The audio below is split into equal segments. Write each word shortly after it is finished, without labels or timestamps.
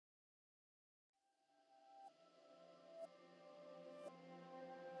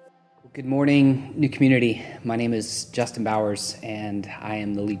Good morning, New Community. My name is Justin Bowers, and I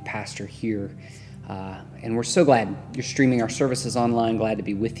am the lead pastor here. And we're so glad you're streaming our services online. Glad to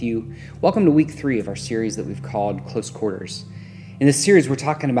be with you. Welcome to week 3 of our series that we've called Close Quarters. In this series, we're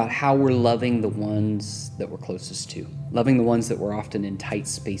talking about how we're loving the ones that we're closest to, loving the ones that we're often in tight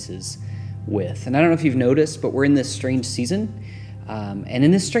spaces with. And I don't know if you've noticed, but we're in this strange season. And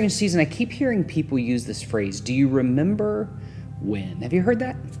in this strange season, I keep hearing people use this phrase, do you remember when? Have you heard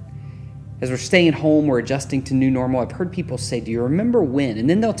that? As we're staying at home, we're adjusting to new normal, I've heard people say, do you remember when? And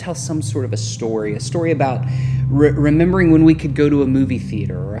then they'll tell some sort of a story about remembering when we could go to a movie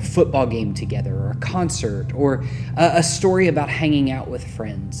theater or a football game together or a concert or a story about hanging out with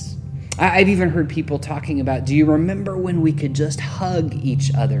friends. I've even heard people talking about, do you remember when we could just hug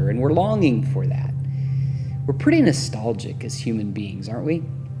each other? And we're longing for that. We're pretty nostalgic as human beings, aren't we?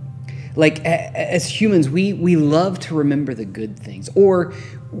 Like, as humans, we love to remember the good things, or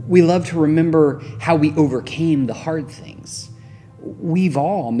we love to remember how we overcame the hard things. We've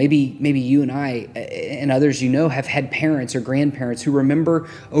all, maybe you and I and others you know, have had parents or grandparents who remember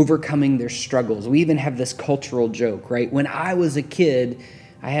overcoming their struggles. We even have this cultural joke, right? When I was a kid,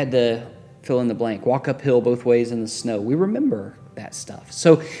 I had to fill in the blank, walk uphill both ways in the snow. We remember that stuff.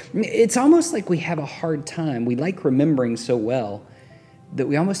 So it's almost like we have a hard time. We like remembering so well that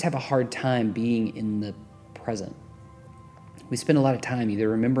we almost have a hard time being in the present. We spend a lot of time either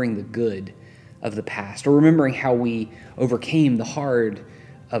remembering the good of the past or remembering how we overcame the hard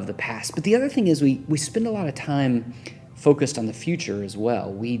of the past. But the other thing is we spend a lot of time focused on the future as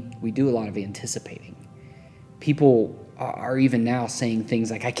well. We do a lot of anticipating. People are even now saying things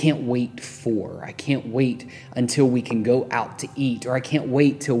like, I can't wait until we can go out to eat, or I can't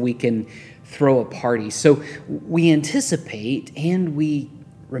wait till we can throw a party. So we anticipate and we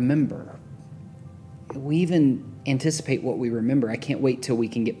remember. We even anticipate what we remember. I can't wait till we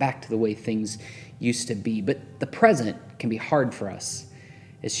can get back to the way things used to be. But the present can be hard for us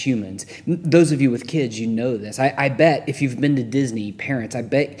as humans. Those of you with kids, you know this. I bet if you've been to Disney, parents, I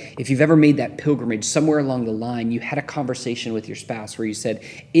bet if you've ever made that pilgrimage, somewhere along the line, you had a conversation with your spouse where you said,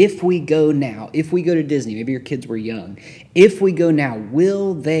 if we go to Disney, maybe your kids were young, if we go now,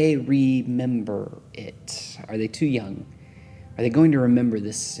 will they remember it? Are they too young? Are they going to remember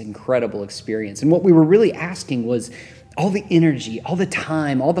this incredible experience? And what we were really asking was, all the energy, all the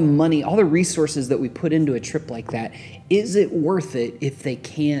time, all the money, all the resources that we put into a trip like that, is it worth it if they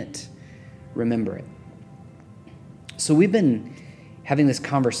can't remember it? So we've been having this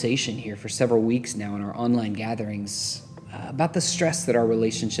conversation here for several weeks now in our online gatherings about the stress that our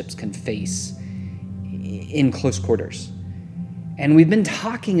relationships can face in close quarters. And we've been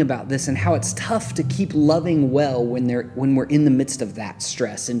talking about this and how it's tough to keep loving well when we're in the midst of that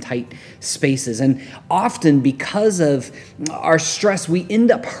stress in tight spaces. And often because of our stress, we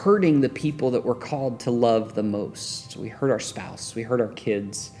end up hurting the people that we're called to love the most. We hurt our spouse, we hurt our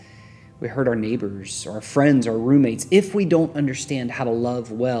kids, we hurt our neighbors, our friends, our roommates, if we don't understand how to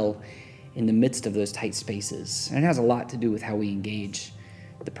love well in the midst of those tight spaces. And it has a lot to do with how we engage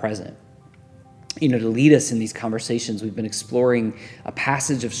the present. To lead us in these conversations, we've been exploring a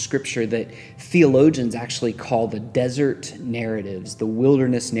passage of Scripture that theologians actually call the desert narratives, the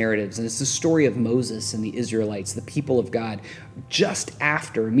wilderness narratives. And it's the story of Moses and the Israelites, the people of God, just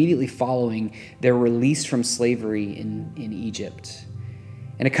immediately following their release from slavery in Egypt.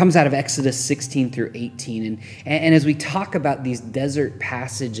 And it comes out of Exodus 16 through 18. And as we talk about these desert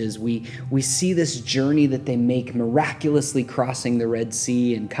passages, we see this journey that they make, miraculously crossing the Red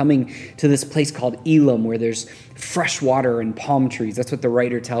Sea and coming to this place called Elim, where there's fresh water and palm trees. That's what the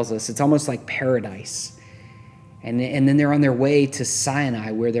writer tells us. It's almost like paradise. And then they're on their way to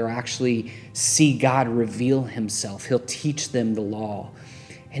Sinai, where they'll actually see God reveal himself. He'll teach them the law.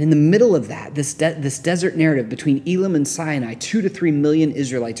 And in the middle of that, this desert narrative between Elim and Sinai, 2 to 3 million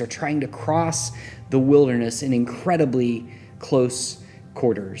Israelites are trying to cross the wilderness in incredibly close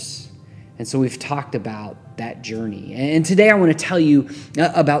quarters. And so we've talked about that journey. And today I want to tell you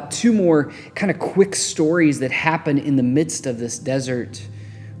about 2 more kind of quick stories that happen in the midst of this desert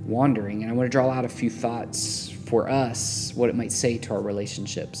wandering. And I want to draw out a few thoughts for us, what it might say to our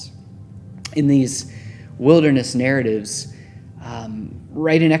relationships. In these wilderness narratives,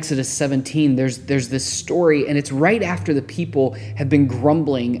 right in Exodus 17, there's this story, and it's right after the people have been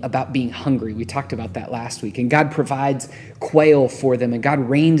grumbling about being hungry. We talked about that last week. And God provides quail for them, and God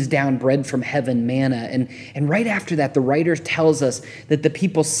rains down bread from heaven, manna. And right after that, the writer tells us that the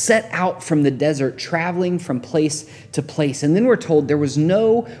people set out from the desert, traveling from place to place. And then we're told there was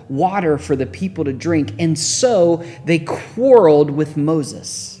no water for the people to drink, and so they quarreled with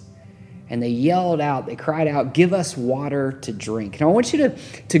Moses. And they yelled out, they cried out, "Give us water to drink." Now I want you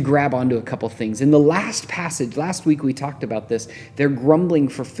to grab onto a couple things. In the last passage, last week we talked about this, they're grumbling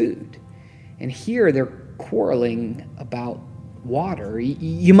for food. And here they're quarreling about water.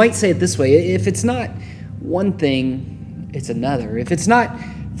 You might say it this way: if it's not one thing, it's another. If it's not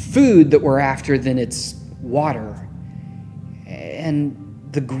food that we're after, then it's water. And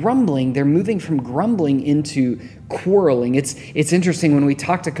the grumbling, they're moving from grumbling into quarreling. It's interesting, when we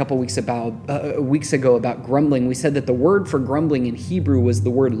talked a couple weeks ago about grumbling, we said that the word for grumbling in Hebrew was the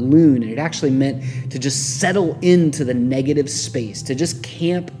word loon, and it actually meant to just settle into the negative space, to just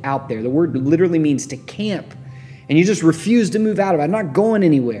camp out there. The word literally means to camp, and you just refuse to move out of it. I'm not going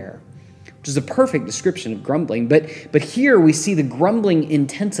anywhere, which is a perfect description of grumbling. But here we see the grumbling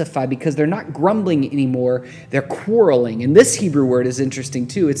intensify because they're not grumbling anymore, they're quarreling. And this Hebrew word is interesting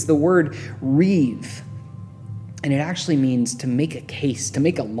too. It's the word reeve. And it actually means to make a case, to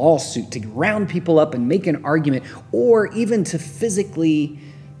make a lawsuit, to round people up and make an argument, or even to physically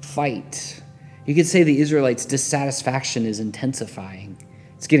fight. You could say the Israelites' dissatisfaction is intensifying.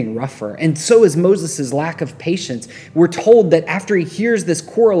 It's getting rougher. And so is Moses' lack of patience. We're told that after he hears this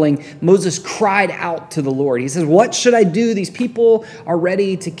quarreling, Moses cried out to the Lord. He says, "What should I do? These people are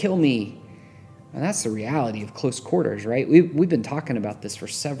ready to kill me." And that's the reality of close quarters, right? We've been talking about this for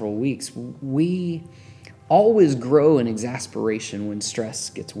several weeks. We always grow in exasperation when stress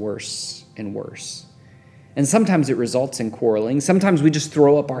gets worse and worse. And sometimes it results in quarreling. Sometimes we just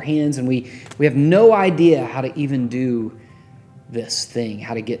throw up our hands and we have no idea how to even do this thing,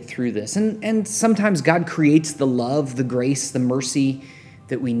 how to get through this. And sometimes God creates the love, the grace, the mercy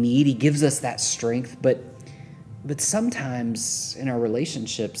that we need. He gives us that strength. But sometimes in our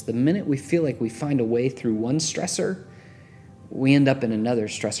relationships, the minute we feel like we find a way through one stressor, we end up in another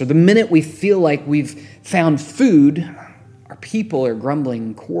stressor. The minute we feel like we've found food, our people are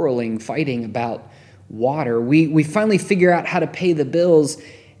grumbling, quarreling, fighting about water. We finally figure out how to pay the bills,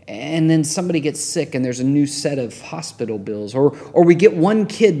 and then somebody gets sick and there's a new set of hospital bills. Or we get one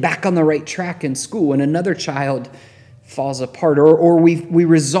kid back on the right track in school and another child falls apart. Or we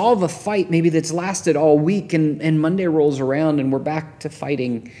resolve a fight maybe that's lasted all week, and Monday rolls around and we're back to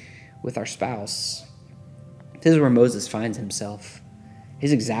fighting with our spouse. This is where Moses finds himself.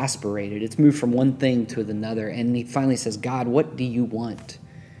 He's exasperated. It's moved from one thing to another. And he finally says, "God, what do you want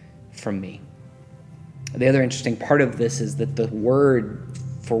from me?" The other interesting part of this is that the word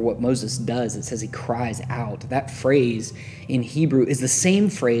for what Moses does, it says he cries out. That phrase in Hebrew is the same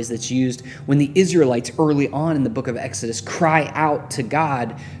phrase that's used when the Israelites early on in the book of Exodus cry out to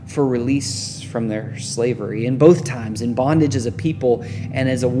God for release from their slavery. And both times, in bondage as a people and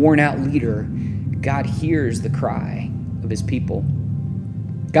as a worn-out leader, God hears the cry of his people.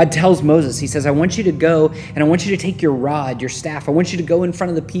 God tells Moses, he says, "I want you to go and I want you to take your rod, your staff. I want you to go in front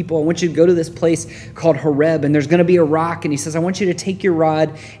of the people. I want you to go to this place called Horeb, and there's going to be a rock." And he says, "I want you to take your rod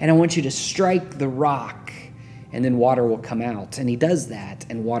and I want you to strike the rock, and then water will come out." And he does that,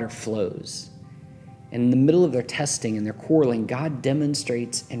 and water flows. And in the middle of their testing and their quarreling, God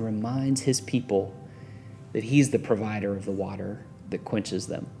demonstrates and reminds his people that he's the provider of the water that quenches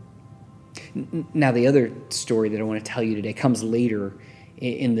them. Now, the other story that I want to tell you today comes later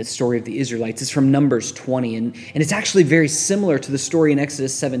in the story of the Israelites. It's from Numbers 20, and it's actually very similar to the story in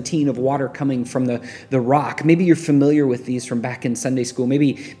Exodus 17 of water coming from the rock. Maybe you're familiar with these from back in Sunday school.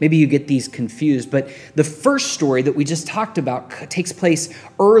 Maybe you get these confused. But the first story that we just talked about takes place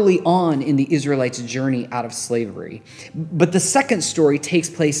early on in the Israelites' journey out of slavery. But the second story takes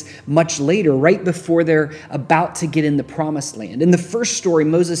place much later, right before they're about to get in the promised land. In the first story,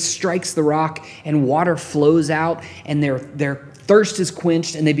 Moses strikes the rock and water flows out, and their thirst is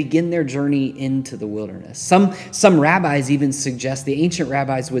quenched, and they begin their journey into the wilderness. Some rabbis even suggest, the ancient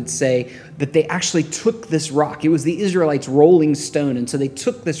rabbis would say, that they actually took this rock. It was the Israelites' rolling stone, and so they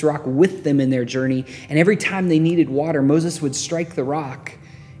took this rock with them in their journey, and every time they needed water, Moses would strike the rock,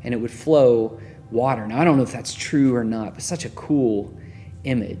 and it would flow water. Now, I don't know if that's true or not, but such a cool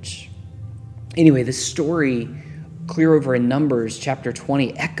image. Anyway, this story clear over in Numbers chapter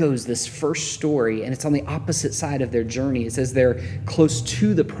 20 echoes this first story, and it's on the opposite side of their journey. It says they're close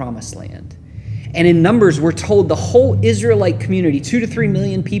to the promised land. And in Numbers, we're told the whole Israelite community, 2 to 3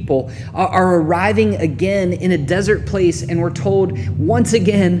 million people, are arriving again in a desert place. And we're told once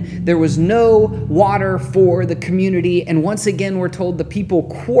again there was no water for the community. And once again, we're told the people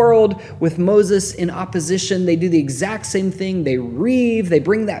quarreled with Moses in opposition. They do the exact same thing. They reeve, they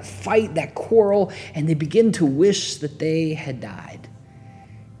bring that fight, that quarrel, and they begin to wish that they had died,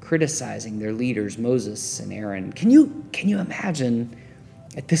 criticizing their leaders, Moses and Aaron. Can you imagine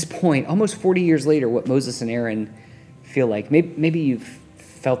at this point, almost 40 years later, what Moses and Aaron feel like? Maybe you've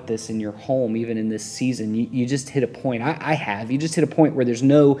felt this in your home, even in this season. You just hit a point. I have. You just hit a point where there's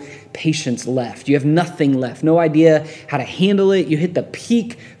no patience left. You have nothing left, no idea how to handle it. You hit the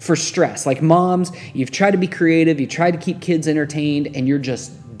peak for stress. Like moms, you've tried to be creative, you tried to keep kids entertained, and you're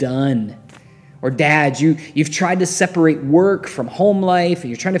just done. Or dads, you've tried to separate work from home life,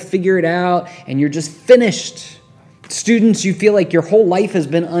 and you're trying to figure it out, and you're just finished. Students, you feel like your whole life has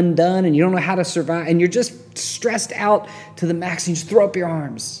been undone, and you don't know how to survive, and you're just stressed out to the max, and you just throw up your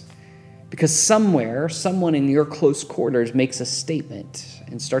arms. Because somewhere, someone in your close quarters makes a statement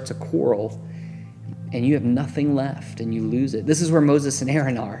and starts a quarrel, and you have nothing left, and you lose it. This is where Moses and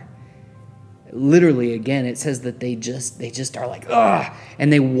Aaron are. Literally, again, it says that they just are like, ugh,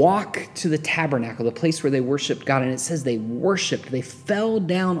 and they walk to the tabernacle, the place where they worshiped God, and it says they worshiped. They fell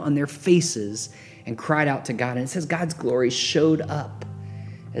down on their faces and cried out to God, and it says God's glory showed up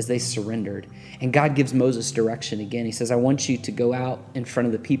as they surrendered. And God gives Moses direction again. He says, I want you to go out in front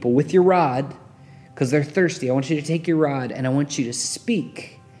of the people with your rod, because they're thirsty. I want you to take your rod, and I want you to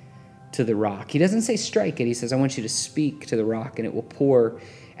speak to the rock. He doesn't say strike it. He says, I want you to speak to the rock, and it will pour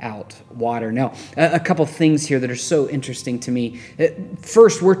out water. Now, a couple things here that are so interesting to me.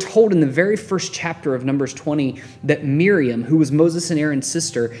 First, we're told in the very first chapter of Numbers 20 that Miriam, who was Moses and Aaron's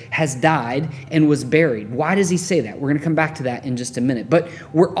sister, has died and was buried. Why does he say that? We're going to come back to that in just a minute. But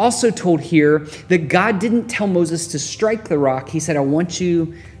we're also told here that God didn't tell Moses to strike the rock. He said, I want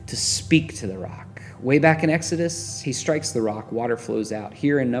you to speak to the rock. Way back in Exodus, he strikes the rock, water flows out.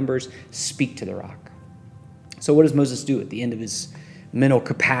 Here in Numbers, speak to the rock. So what does Moses do at the end of his mental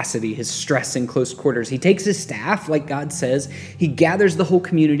capacity, his stress in close quarters? He takes his staff, like God says, he gathers the whole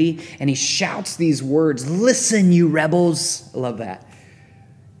community, and he shouts these words, listen, you rebels. I love that.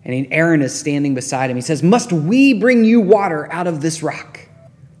 And Aaron is standing beside him. He says, must we bring you water out of this rock?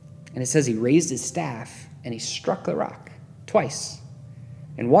 And it says he raised his staff, and he struck the rock twice.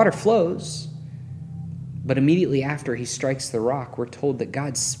 And water flows. But immediately after he strikes the rock, we're told that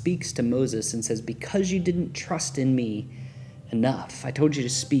God speaks to Moses and says, because you didn't trust in me enough. I told you to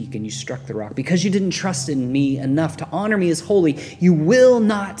speak and you struck the rock. Because you didn't trust in me enough to honor me as holy, you will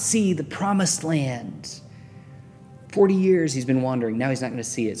not see the promised land. 40 years he's been wandering. Now he's not going to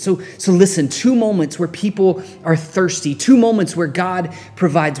see it. So listen, 2 moments where people are thirsty, 2 moments where God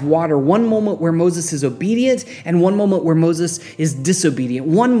provides water, 1 moment where Moses is obedient and 1 moment where Moses is disobedient.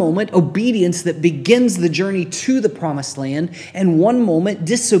 1 moment, obedience that begins the journey to the promised land, and 1 moment,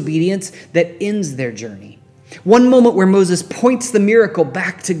 disobedience that ends their journey. 1 moment where Moses points the miracle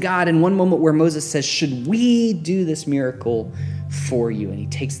back to God, and 1 moment where Moses says, should we do this miracle for you? And he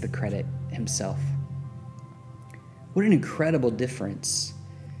takes the credit himself. What an incredible difference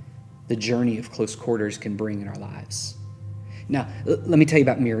the journey of close quarters can bring in our lives. Now, let me tell you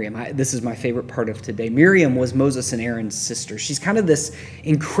about Miriam. This is my favorite part of today. Miriam was Moses and Aaron's sister. She's kind of this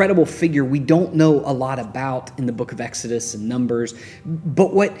incredible figure we don't know a lot about in the book of Exodus and Numbers.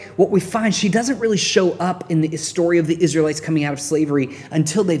 But what we find, she doesn't really show up in the story of the Israelites coming out of slavery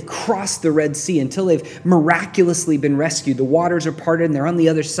until they've crossed the Red Sea, until they've miraculously been rescued. The waters are parted and they're on the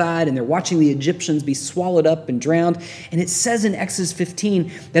other side, and they're watching the Egyptians be swallowed up and drowned. And it says in Exodus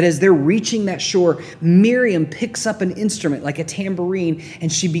 15 that as they're reaching that shore, Miriam picks up an instrument like a tambourine,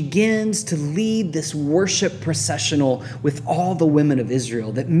 and she begins to lead this worship processional with all the women of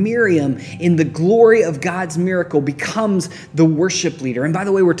Israel. That Miriam, in the glory of God's miracle, becomes the worship leader. And by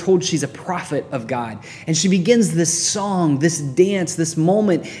the way, we're told she's a prophet of God. And she begins this song, this dance, this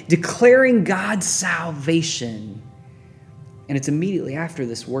moment, declaring God's salvation. And it's immediately after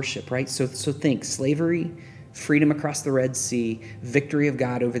this worship, right? So think slavery, freedom across the Red Sea, victory of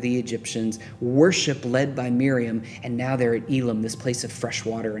God over the Egyptians, worship led by Miriam, and now they're at Elim, this place of fresh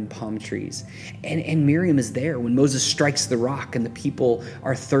water and palm trees. And Miriam is there when Moses strikes the rock and the people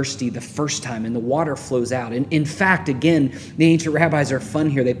are thirsty the first time and the water flows out. And in fact, again, the ancient rabbis are fun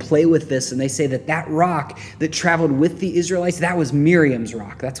here. They play with this and they say that rock that traveled with the Israelites, that was Miriam's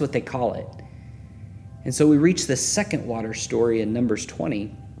rock. That's what they call it. And so we reach the second water story in Numbers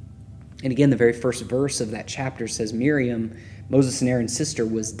 20. And again, the very first verse of that chapter says Miriam, Moses and Aaron's sister,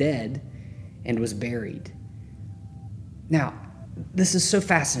 was dead and was buried. Now, this is so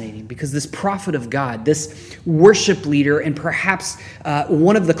fascinating because this prophet of God, this worship leader, and perhaps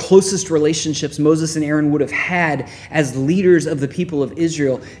one of the closest relationships Moses and Aaron would have had as leaders of the people of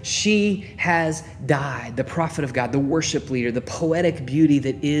Israel, she has died. The prophet of God, the worship leader, the poetic beauty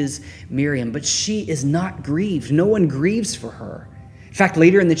that is Miriam. But she is not grieved. No one grieves for her. In fact,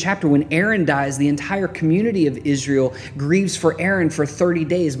 later in the chapter, when Aaron dies, the entire community of Israel grieves for Aaron for 30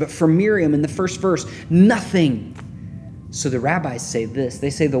 days. But for Miriam, in the first verse, nothing. So the rabbis say this. They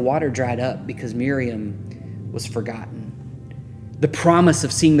say the water dried up because Miriam was forgotten. The promise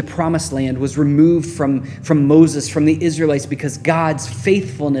of seeing the promised land was removed from Moses, from the Israelites, because God's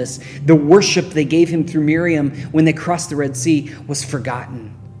faithfulness, the worship they gave him through Miriam when they crossed the Red Sea, was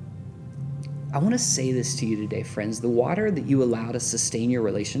forgotten. I want to say this to you today, friends. The water that you allow to sustain your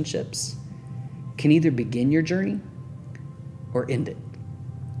relationships can either begin your journey or end it.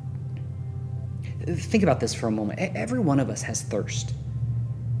 Think about this for a moment. Every one of us has thirst.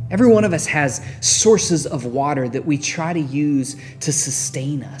 Every one of us has sources of water that we try to use to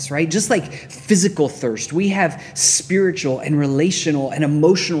sustain us, right? Just like physical thirst, we have spiritual and relational and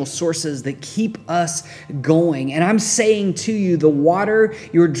emotional sources that keep us going. And I'm saying to you, the water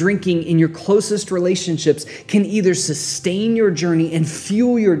you're drinking in your closest relationships can either sustain your journey and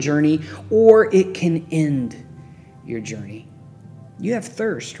fuel your journey, or it can end your journey. You have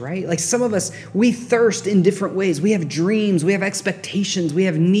thirst, right? Like some of us, we thirst in different ways. We have dreams, we have expectations, we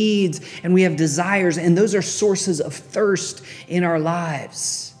have needs, and we have desires, and those are sources of thirst in our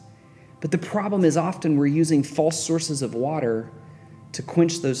lives. But the problem is often we're using false sources of water to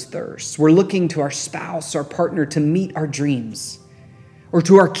quench those thirsts. We're looking to our spouse, our partner, to meet our dreams, or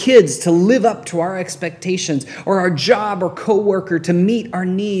to our kids to live up to our expectations, or our job or coworker to meet our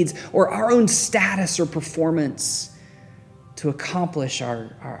needs, or our own status or performance to accomplish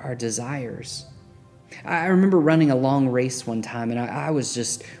our desires. I remember running a long race one time, and I was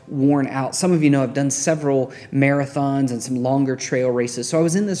just worn out. Some of you know I've done several marathons and some longer trail races. So I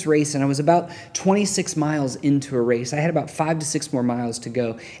was in this race, and I was about 26 miles into a race. I had about 5 to 6 more miles to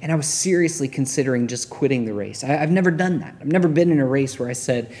go, and I was seriously considering just quitting the race. I've never done that. I've never been in a race where I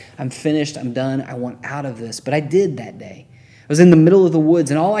said, I'm finished, I'm done, I want out of this. But I did that day. I was in the middle of the woods,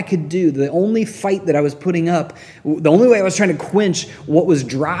 and all I could do, the only fight that I was putting up, the only way I was trying to quench what was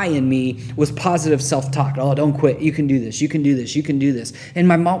dry in me was positive self-talk. Oh, don't quit. You can do this. You can do this. You can do this. And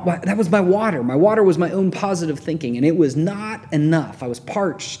that was my water. My water was my own positive thinking, and it was not enough. I was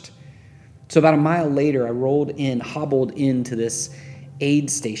parched. So about a mile later, I hobbled into this aid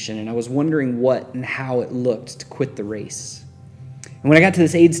station, and I was wondering what and how it looked to quit the race. And when I got to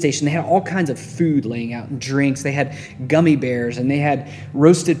this aid station, they had all kinds of food laying out and drinks. They had gummy bears, and they had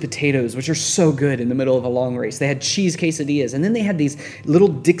roasted potatoes, which are so good in the middle of a long race. They had cheese quesadillas, and then they had these little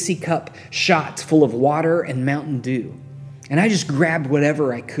Dixie cup shots full of water and Mountain Dew. And I just grabbed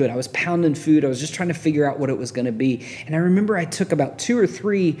whatever I could. I was pounding food. I was just trying to figure out what it was going to be. And I remember I took about 2 or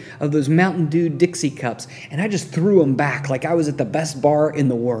 3 of those Mountain Dew Dixie cups, and I just threw them back like I was at the best bar in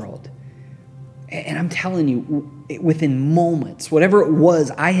the world. And I'm telling you, within moments, whatever it was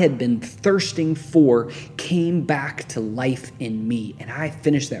I had been thirsting for came back to life in me. And I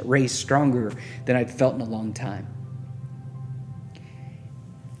finished that race stronger than I'd felt in a long time.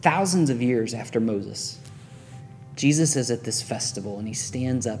 Thousands of years after Moses, Jesus is at this festival, and he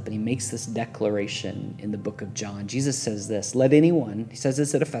stands up and he makes this declaration in the book of John. Jesus says this, he says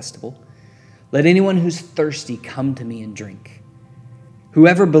this at a festival, let anyone who's thirsty come to me and drink.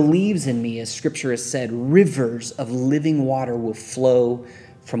 Whoever believes in me, as Scripture has said, rivers of living water will flow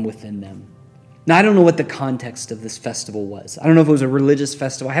from within them. Now, I don't know what the context of this festival was. I don't know if it was a religious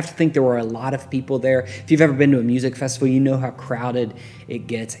festival. I have to think there were a lot of people there. If you've ever been to a music festival, you know how crowded it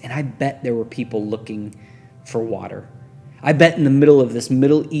gets. And I bet there were people looking for water. I bet in the middle of this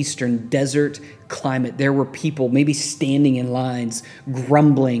Middle Eastern desert climate, there were people maybe standing in lines,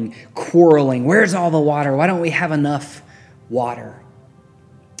 grumbling, quarreling. Where's all the water? Why don't we have enough water?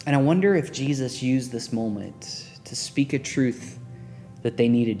 And I wonder if Jesus used this moment to speak a truth that they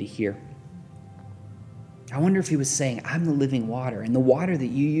needed to hear. I wonder if he was saying, I'm the living water, and the water that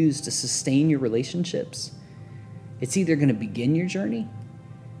you use to sustain your relationships, it's either going to begin your journey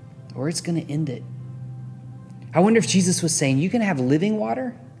or it's going to end it. I wonder if Jesus was saying, you can have living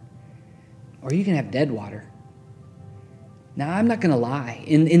water or you can have dead water. Now, I'm not going to lie.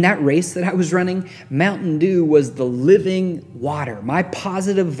 In that race that I was running, Mountain Dew was the living water. My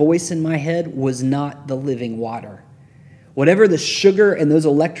positive voice in my head was not the living water. Whatever the sugar and those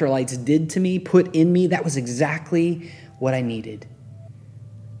electrolytes did to me, put in me, that was exactly what I needed.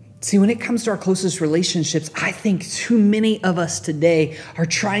 See, when it comes to our closest relationships, I think too many of us today are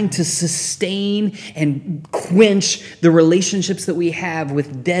trying to sustain and quench the relationships that we have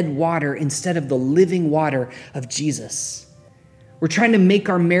with dead water instead of the living water of Jesus. We're trying to make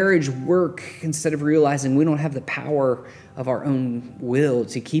our marriage work instead of realizing we don't have the power of our own will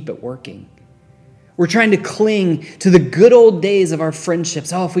to keep it working. We're trying to cling to the good old days of our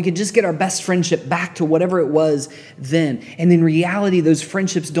friendships. Oh, if we could just get our best friendship back to whatever it was then. And in reality, those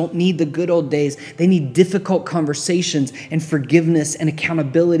friendships don't need the good old days. They need difficult conversations and forgiveness and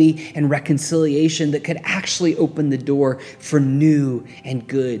accountability and reconciliation that could actually open the door for new and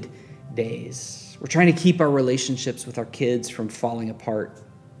good days. We're trying to keep our relationships with our kids from falling apart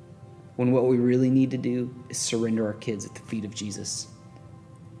when what we really need to do is surrender our kids at the feet of Jesus.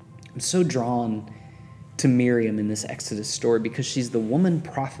 I'm so drawn to Miriam in this Exodus story because she's the woman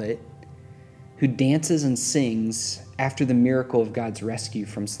prophet who dances and sings after the miracle of God's rescue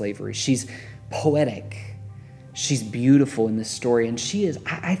from slavery. She's poetic. She's beautiful in this story, and she is,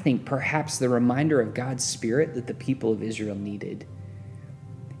 I think, perhaps the reminder of God's Spirit that the people of Israel needed.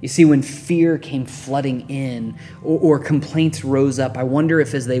 You see, when fear came flooding in or complaints rose up, I wonder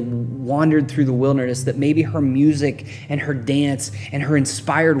if as they wandered through the wilderness that maybe her music and her dance and her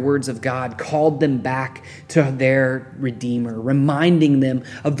inspired words of God called them back to their Redeemer, reminding them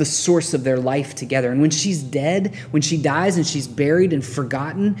of the source of their life together. And when she's dead, when she dies and she's buried and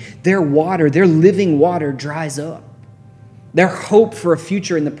forgotten, their water, their living water dries up. Their hope for a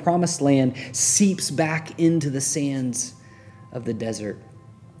future in the promised land seeps back into the sands of the desert.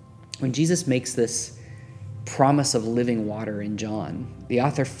 When Jesus makes this promise of living water in John, the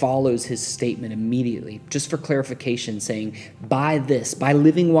author follows his statement immediately, just for clarification, saying, by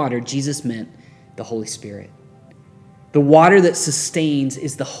living water, Jesus meant the Holy Spirit. The water that sustains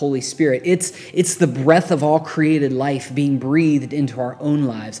is the Holy Spirit. It's the breath of all created life being breathed into our own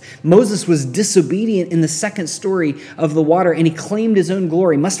lives. Moses was disobedient in the second story of the water, and he claimed his own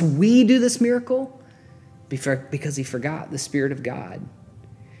glory. Must we do this miracle? Because he forgot the Spirit of God.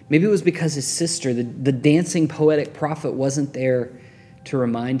 Maybe it was because his sister, the dancing poetic prophet, wasn't there to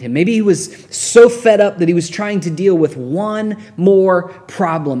remind him. Maybe he was so fed up that he was trying to deal with one more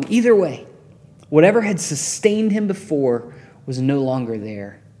problem. Either way, whatever had sustained him before was no longer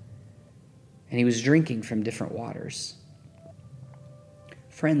there, and he was drinking from different waters.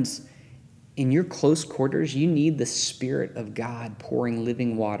 Friends, in your close quarters, you need the Spirit of God pouring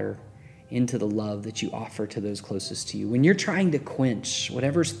living water into the love that you offer to those closest to you. When you're trying to quench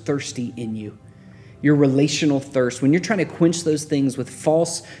whatever's thirsty in you, your relational thirst, when you're trying to quench those things with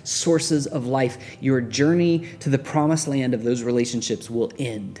false sources of life, your journey to the promised land of those relationships will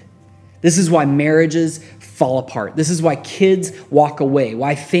end. This is why marriages fall apart. This is why kids walk away,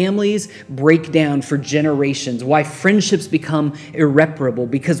 why families break down for generations, why friendships become irreparable,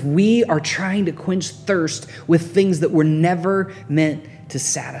 because we are trying to quench thirst with things that were never meant to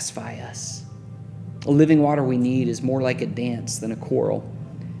satisfy us. The living water we need is more like a dance than a choral.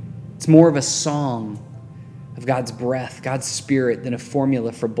 It's more of a song of God's breath, God's Spirit, than a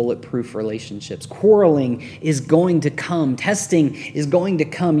formula for bulletproof relationships. Quarreling is going to come. Testing is going to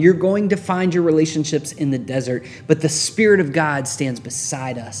come. You're going to find your relationships in the desert, but the Spirit of God stands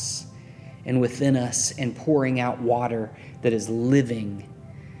beside us and within us and pouring out water that is living,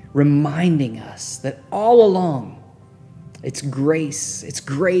 reminding us that all along, it's grace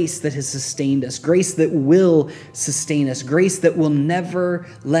that has sustained us, grace that will sustain us, grace that will never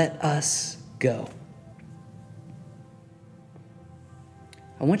let us go.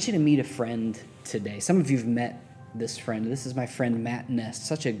 I want you to meet a friend today. Some of you have met this friend. This is my friend Matt Ness,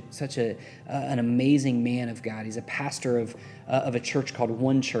 such an amazing man of God. He's a pastor of a church called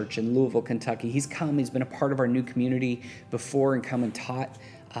One Church in Louisville, Kentucky. He's been a part of our new community before and come and taught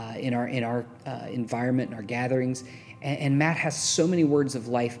in our environment, in our gatherings. And Matt has so many words of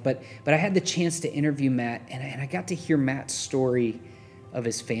life, but I had the chance to interview Matt, and I got to hear Matt's story of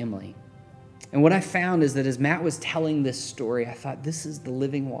his family. And what I found is that as Matt was telling this story, I thought, this is the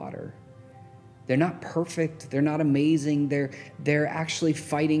living water. They're not perfect. They're not amazing. They're actually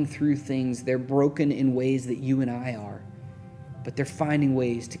fighting through things. They're broken in ways that you and I are. But they're finding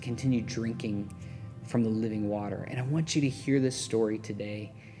ways to continue drinking from the living water. And I want you to hear this story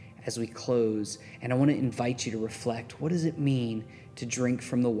today as we close. And I want to invite you to reflect, what does it mean to drink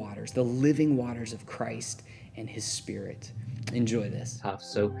from the waters, the living waters of Christ and his Spirit? Enjoy this.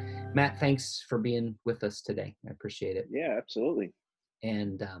 So, Matt, thanks for being with us today. I appreciate it. Yeah, absolutely.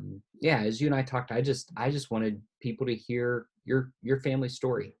 And as you and I talked, I just wanted people to hear your family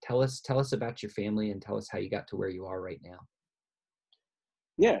story. Tell us about your family and tell us how you got to where you are right now.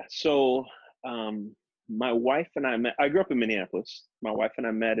 Yeah, so my wife and I met. I grew up in Minneapolis. My wife and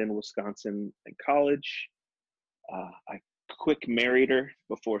I met in Wisconsin in college. I quick married her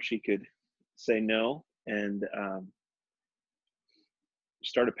before she could say no, and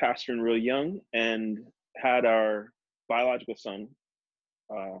started pastoring real young, and had our biological son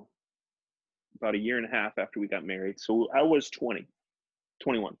uh, about a year and a half after we got married. So I was 20,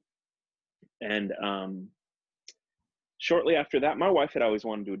 21, and shortly after that, my wife had always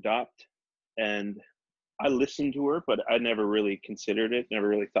wanted to adopt, and I listened to her, but I never really considered it, never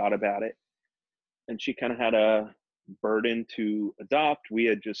really thought about it. And she kind of had a burden to adopt.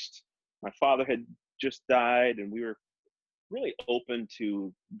 My father had just died, and we were really open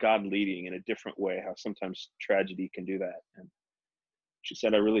to God leading in a different way, how sometimes tragedy can do that. And she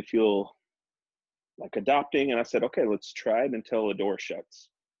said, I really feel like adopting. And I said, okay, let's try it until the door shuts.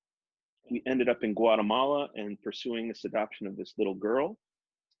 We ended up in Guatemala and pursuing this adoption of this little girl.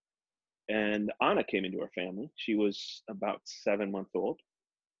 And Anna came into our family. She was about 7 months old.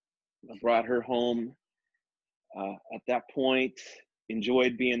 I brought her home at that point,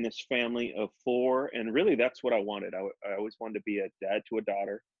 enjoyed being this family of four. And really, that's what I wanted. I always wanted to be a dad to a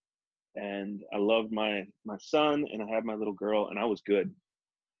daughter. And I loved my son, and I had my little girl, and I was good.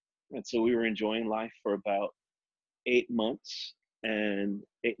 And so we were enjoying life for about 8 months. And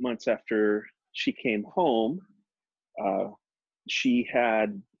 8 months after she came home, uh, she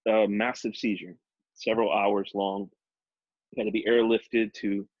had a massive seizure, several hours long. Had to be airlifted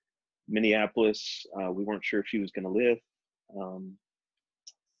to Minneapolis. We weren't sure if she was going to live. Um,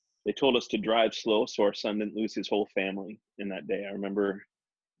 they told us to drive slow so our son didn't lose his whole family in that day. I remember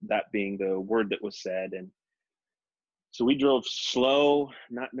that being the word that was said. And so we drove slow,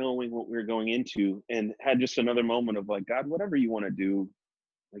 not knowing what we were going into, and had just another moment of like, God, whatever you want to do,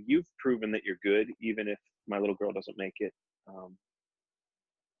 like you've proven that you're good, even if my little girl doesn't make it. Um,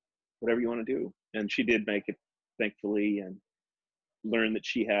 whatever you want to do. And she did make it, thankfully, and learned that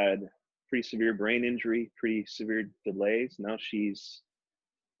she had pretty severe brain injury, pretty severe delays. Now she's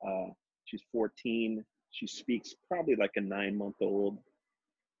 14. She speaks probably like a 9-month-old.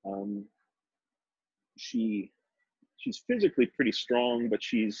 Um, she's physically pretty strong, but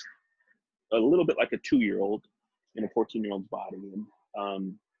she's a little bit like a 2-year-old in a 14-year-old's body.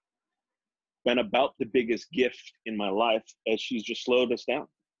 And been about the biggest gift in my life as she's just slowed us down.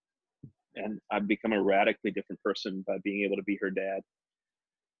 And I've become a radically different person by being able to be her dad.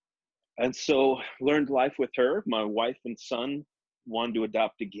 And so learned life with her. My wife and son wanted to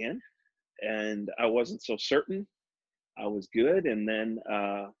adopt again, and I wasn't so certain. I was good. And then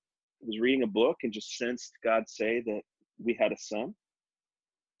was reading a book and just sensed God say that we had a son.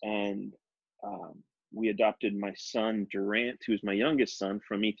 And we adopted my son, Durant, who's my youngest son,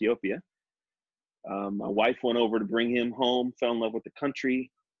 from Ethiopia. My wife went over to bring him home, fell in love with the country,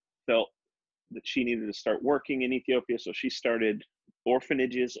 felt that she needed to start working in Ethiopia. So she started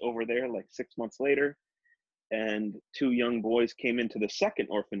orphanages over there like 6 months later. And 2 young boys came into the second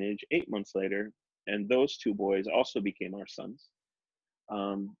orphanage 8 months later. And those 2 boys also became our sons.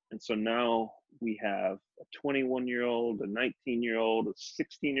 And so now we have a 21-year-old, a 19-year-old, a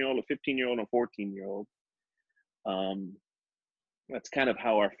 16-year-old, a 15-year-old, and a 14-year-old. That's kind of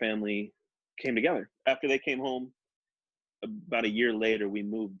how our family came together. After they came home, about a year later, we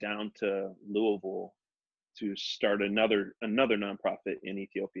moved down to Louisville to start another nonprofit in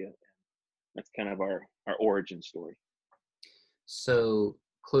Ethiopia. That's kind of our origin story. So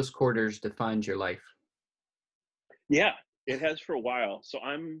close quarters defined your life. Yeah, it has for a while. So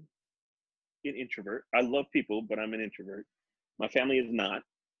I'm an introvert. I love people, but I'm an introvert. My family is not.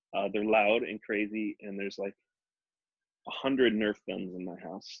 They're loud and crazy, and there's like 100 Nerf guns in my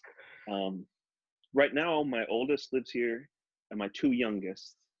house. Right now, my oldest lives here, and my 2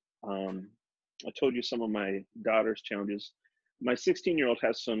 youngest. I told you some of my daughter's challenges. My 16-year-old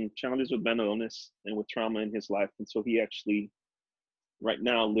has some challenges with mental illness and with trauma in his life, and so he actually right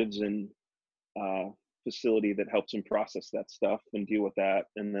now lives in a facility that helps him process that stuff and deal with that.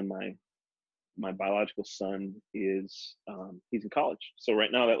 And then my biological son is he's in college, so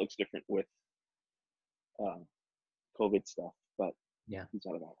right now that looks different with COVID stuff, but Yeah. he's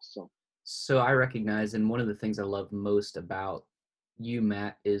out of the house. So I recognize, and one of the things I love most about you,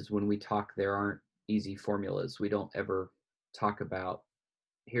 Matt, is when we talk, there aren't easy formulas. We don't ever talk about,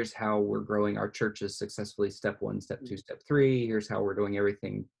 here's how we're growing our churches successfully, step 1, step 2, step 3. Here's how we're doing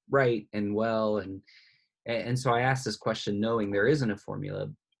everything right and well. And so I asked this question knowing there isn't a formula,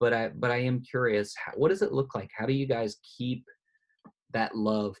 but I am curious, what does it look like? How do you guys keep that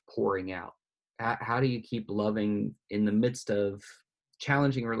love pouring out? How do you keep loving in the midst of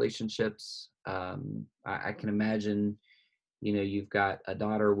challenging relationships? I can imagine, you've got a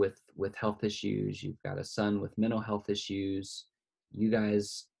daughter with health issues, you've got a son with mental health issues. You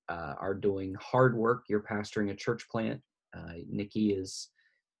guys are doing hard work. You're pastoring a church plant. Nikki is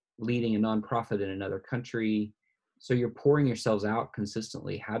leading a nonprofit in another country. So you're pouring yourselves out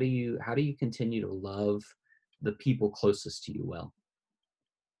consistently. How do you continue to love the people closest to you well?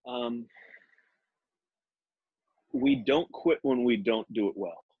 We don't quit when we don't do it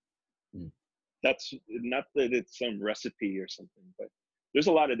well. Mm. That's not that it's some recipe or something, but there's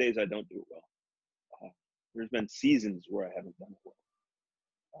a lot of days I don't do it well. There's been seasons where I haven't done it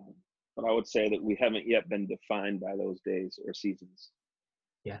well. But I would say that we haven't yet been defined by those days or seasons.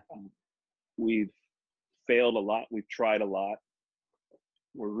 Yeah. We've failed a lot. We've tried a lot.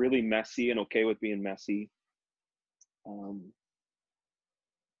 We're really messy and okay with being messy.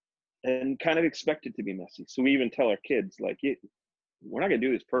 And kind of expect it to be messy. So we even tell our kids, like, we're not gonna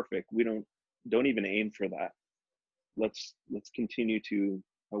do this perfect. We don't even aim for that. Let's continue to,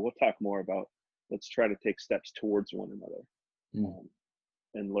 we'll talk more about, let's try to take steps towards one another,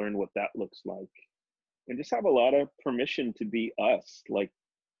 and learn what that looks like, and just have a lot of permission to be us. Like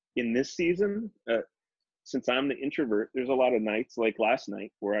in this season, since I'm the introvert, there's a lot of nights like last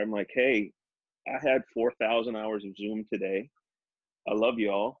night where I'm like, hey, I had 4,000 hours of Zoom today. I love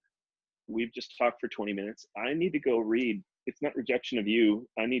y'all. We've just talked for 20 minutes. I need to go read. It's not rejection of you.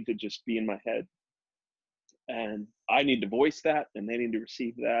 I need to just be in my head. And I need to voice that, and they need to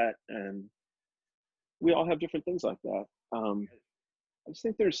receive that. And we all have different things like that. I just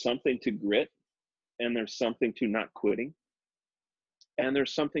think there's something to grit, and there's something to not quitting. And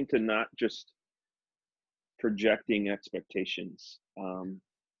there's something to not just projecting expectations.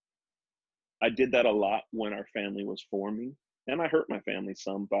 I did that a lot when our family was forming, and I hurt my family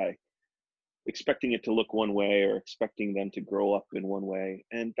some by expecting it to look one way or expecting them to grow up in one way.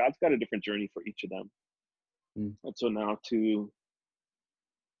 And God's got a different journey for each of them. And so now to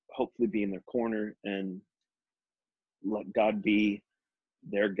hopefully be in their corner and let God be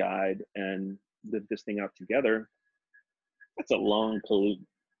their guide and live this thing out together. That's a long,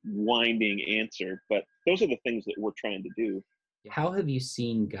 winding answer, but those are the things that we're trying to do. How have you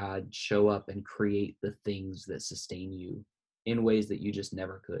seen God show up and create the things that sustain you in ways that you just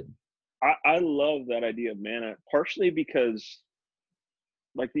never could? I love that idea of manna, partially because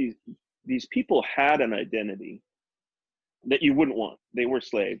like these people had an identity that you wouldn't want. They were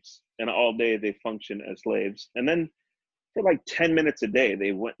slaves, and all day they functioned as slaves. And then for like 10 minutes a day,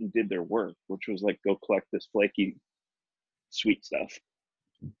 they went and did their work, which was like, go collect this flaky sweet stuff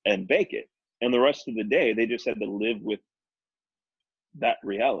and bake it. And the rest of the day, they just had to live with that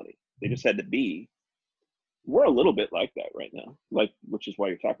reality. They just had to be. We're a little bit like that right now, like, which is why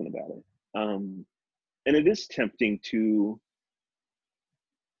you're talking about it. And it is tempting to,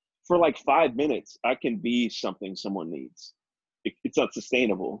 for like 5 minutes, I can be something someone needs. It's not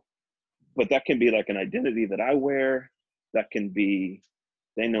sustainable, but that can be like an identity that I wear. That can be,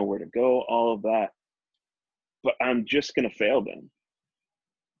 they know where to go, all of that. But I'm just going to fail them.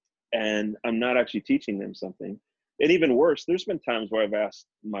 And I'm not actually teaching them something. And even worse, there's been times where I've asked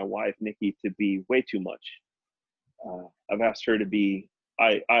my wife, Nikki, to be way too much. I've asked her to be,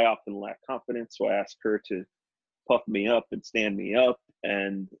 I often lack confidence, so I ask her to puff me up and stand me up,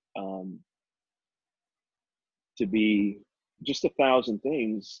 and to be just 1,000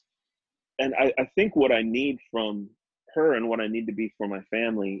 things. And I think what I need from her and what I need to be for my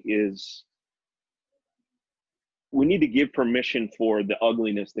family is, we need to give permission for the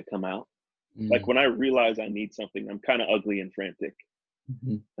ugliness to come out. Like when I realize I need something, I'm kind of ugly and frantic.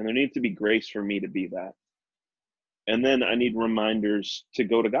 And there needs to be grace for me to be that. And then I need reminders to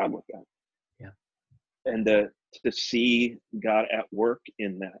go to God with that. Yeah. And to see God at work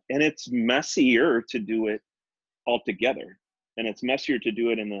in that. And it's messier to do it all together. And it's messier to do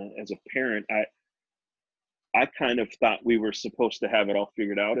it as a parent. I kind of thought we were supposed to have it all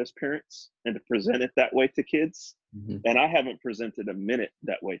figured out as parents and to present it that way to kids. And I haven't presented a minute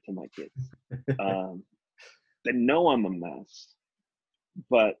that way to my kids. They know I'm a mess,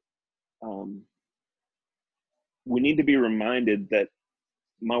 but we need to be reminded that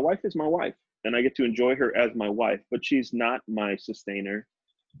my wife is my wife, and I get to enjoy her as my wife, but she's not my sustainer.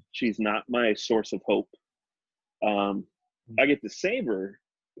 She's not my source of hope. I get to savor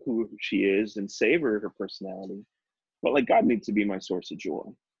who she is and savor her personality, but like God needs to be my source of joy.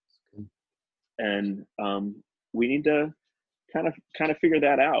 And we need to kind of figure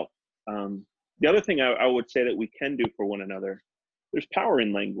that out. The other thing I would say that we can do for one another, there's power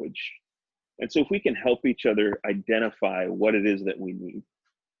in language. And so if we can help each other identify what it is that we need,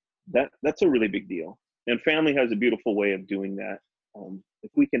 that's a really big deal. And family has a beautiful way of doing that.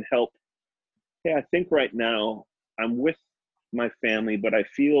 If we can help, hey, I think right now I'm with my family, but I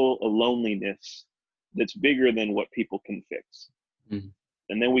feel a loneliness that's bigger than what people can fix.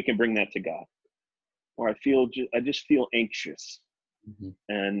 And then we can bring that to God. Or I just feel anxious.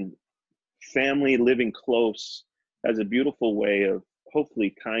 And family living close has a beautiful way of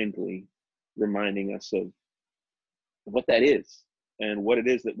hopefully kindly reminding us of what that is and what it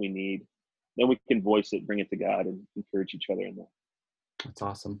is that we need. Then we can voice it, bring it to God, and encourage each other in that. That's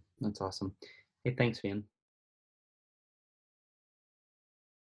awesome. That's awesome. Hey, thanks, man.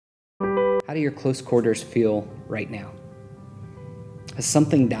 How do your close quarters feel right now? Has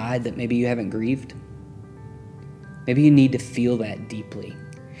something died that maybe you haven't grieved? Maybe you need to feel that deeply.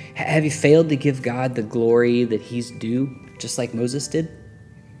 Have you failed to give God the glory that he's due, just like Moses did?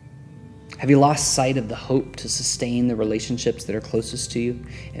 Have you lost sight of the hope to sustain the relationships that are closest to you?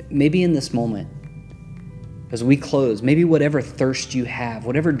 Maybe in this moment, as we close, maybe whatever thirst you have,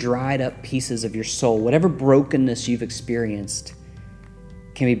 whatever dried up pieces of your soul, whatever brokenness you've experienced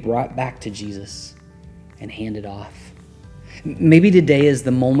can be brought back to Jesus and handed off. Maybe today is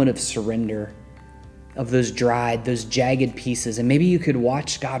the moment of surrender of those dried, those jagged pieces, and maybe you could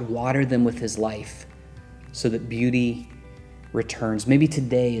watch God water them with his life so that beauty returns. Maybe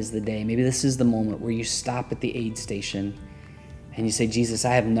today is the day. Maybe this is the moment where you stop at the aid station and you say, Jesus,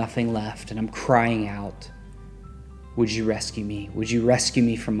 I have nothing left and I'm crying out. Would you rescue me? Would you rescue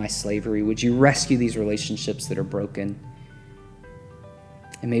me from my slavery? Would you rescue these relationships that are broken?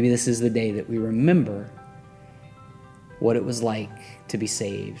 And maybe this is the day that we remember what it was like to be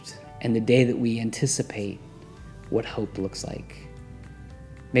saved, and the day that we anticipate what hope looks like.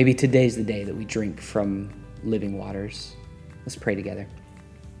 Maybe today's the day that we drink from living waters. Let's pray together.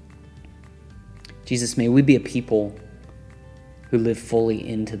 Jesus, may we be a people who live fully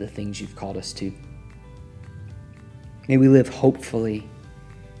into the things you've called us to. May we live hopefully.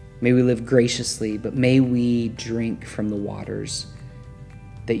 May we live graciously, but may we drink from the waters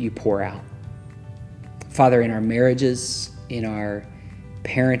that you pour out. Father, in our marriages, in our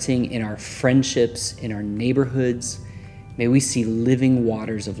parenting, in our friendships, in our neighborhoods, may we see living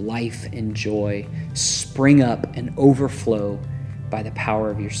waters of life and joy spring up and overflow by the power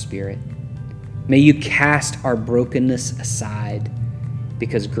of your Spirit. May you cast our brokenness aside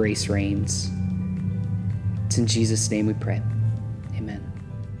because grace reigns. It's in Jesus' name we pray.